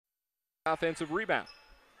Offensive rebound.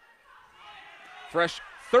 Fresh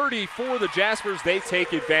 30 for the Jaspers. They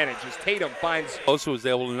take advantage as Tatum finds. Also was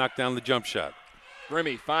able to knock down the jump shot.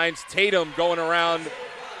 Grimmy finds Tatum going around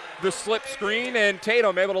the slip screen, and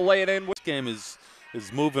Tatum able to lay it in. This game is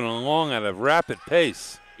moving along at a rapid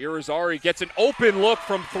pace. Irizarry gets an open look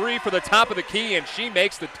from three for the top of the key, and she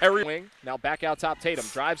makes the Terry wing. Now back out top, Tatum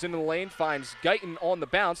drives into the lane, finds Guyton on the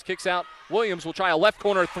bounce, kicks out. Williams will try a left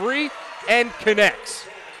corner three and connects.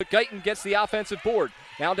 But Guyton gets the offensive board.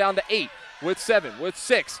 Now down to 8 with 7 with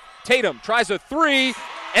 6. Tatum tries a three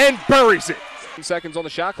and buries it. 10 seconds on the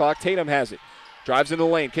shot clock. Tatum has it. Drives into the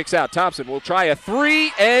lane, kicks out. Thompson will try a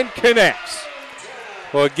three and connects.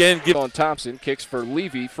 Well, again, on Thompson, kicks for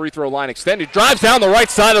Levy, free throw line extended, drives down the right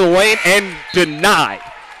side of the lane and denied.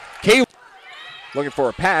 Kay looking for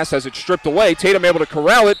a pass, has it stripped away. Tatum able to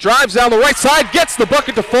corral it, drives down the right side, gets the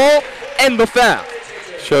bucket to fall, and the foul.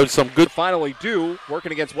 Showed some good. Finally do,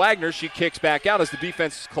 working against Wagner, she kicks back out as the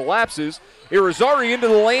defense collapses. Irizarry into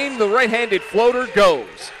the lane, the right-handed floater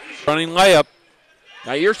goes. Running layup.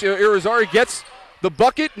 Now Irizarry gets the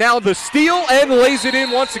bucket, now the steal, and lays it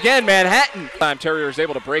in once again. Manhattan. Time Terrier is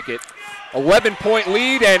able to break it. 11-point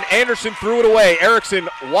lead, and Anderson threw it away. Ericksen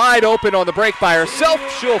wide open on the break by herself.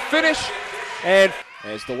 She'll finish, and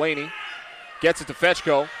as Delaney gets it to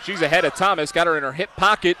Fetchko, she's ahead of Thomas, got her in her hip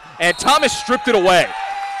pocket, and Thomas stripped it away.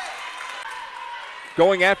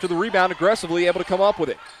 Going after the rebound aggressively, able to come up with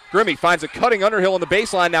it. Grimmy finds a cutting Underhill on the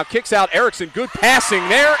baseline, now kicks out Ericksen. Good passing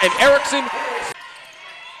there, and Ericksen.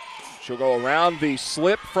 She'll go around the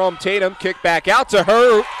slip from Tatum, kick back out to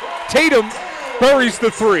her. Tatum buries the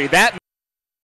three. That